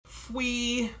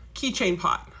fwee keychain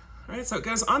pot. All right, so it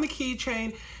goes on the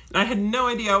keychain, and I had no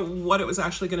idea what it was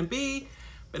actually going to be,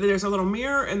 but there's a little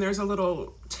mirror and there's a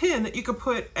little tin that you could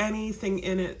put anything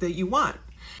in it that you want.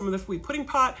 Some of the fwee pudding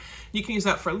pot, you can use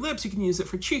that for lips, you can use it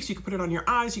for cheeks, you can put it on your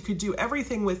eyes, you could do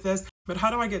everything with this. But how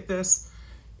do I get this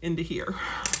into here?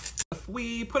 The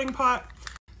fwee pudding pot,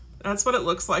 that's what it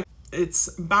looks like.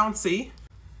 It's bouncy,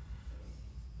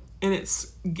 and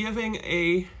it's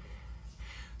giving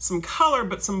some color,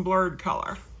 but some blurred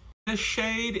color. This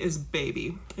shade is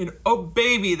Baby, and oh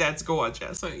baby, that's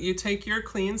gorgeous. So you take your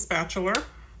clean spatula,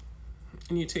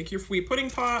 and you take your fwee pudding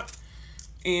pot,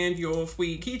 and your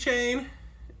fwee keychain,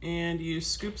 and you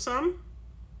scoop some,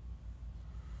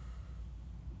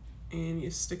 and you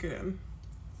stick it in.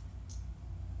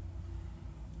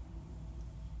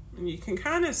 And you can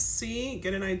kind of see,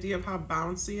 get an idea of how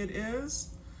bouncy it is.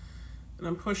 And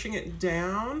I'm pushing it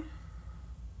down.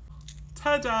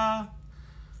 Ta-da!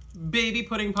 Baby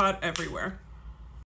pudding pot everywhere.